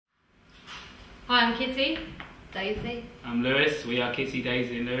Hi, I'm Kitty. Daisy. I'm Lewis. We are Kitty,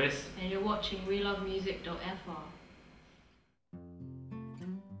 Daisy and Lewis. And you're watching welovemusic.fr.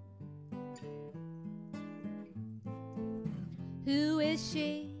 Who is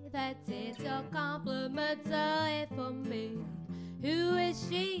she that takes your compliments away from me? Who is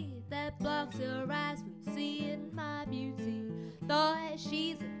she that blocks her eyes from seeing my beauty? Though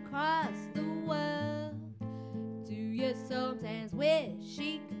she's across the world, do you sometimes wish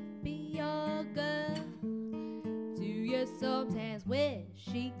she could be your girl? Do you sometimes wish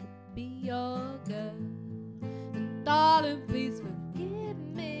she could be your girl? And darling, please forgive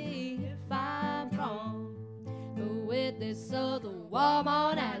me if I'm wrong, but with this other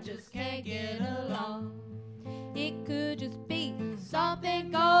woman I just can't get along. It could just be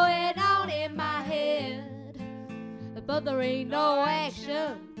something going on in my head, but there ain't no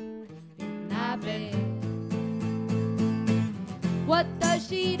action in my bed. What does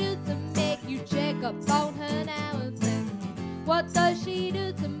she do to make you check up on her now and then? What does she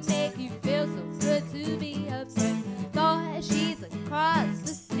do to make you feel so good to be her friend? Though she's across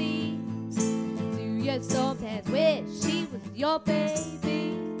the sea, do you sometimes wish she was your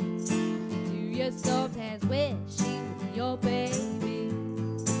baby? Do you sometimes wish she was your baby?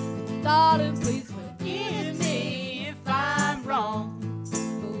 Darling, please forgive me if I'm wrong,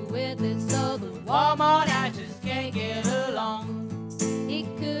 but with this other woman I just can't get along. It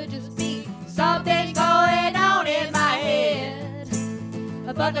could just be something going on in my head,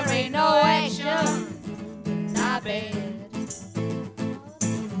 but there ain't no action in my bed.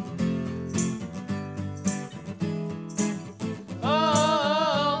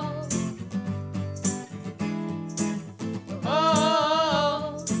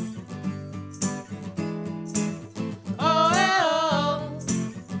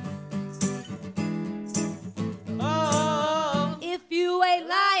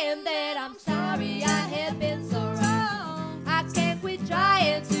 That I'm sorry I have been so wrong. I can't quit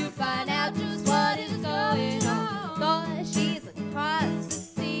trying to find out just what is going on. Though she's across the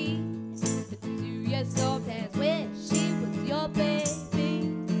sea, but do you sometimes wish she was your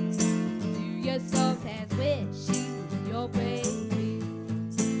baby? Do you sometimes wish she was your baby?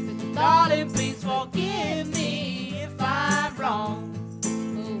 But darling, please forgive me if I'm wrong,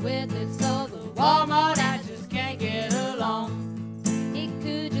 but with this other woman I just can't get along.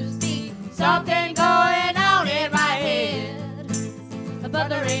 Something going on in my head, but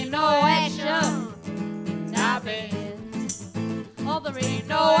there ain't no action in my bed. Oh, there ain't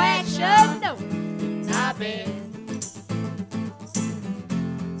no action, no, in my bed.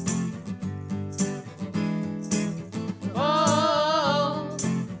 Oh,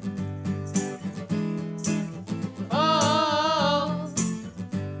 oh,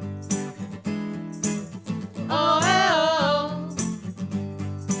 oh, oh.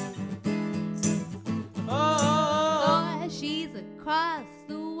 Across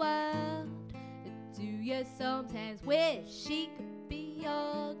the world, do you sometimes wish she could be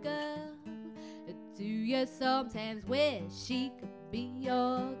your girl? Do you sometimes wish she could be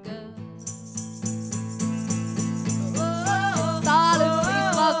your girl? Oh, darling,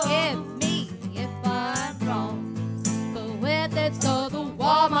 please forgive me if I'm wrong, but with this other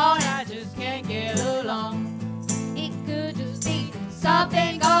woman I just can't get along. It could just be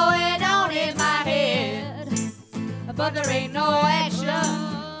something going on in my head, but there ain't no action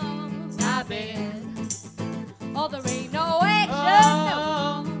in my bed. Oh, there ain't no action, no.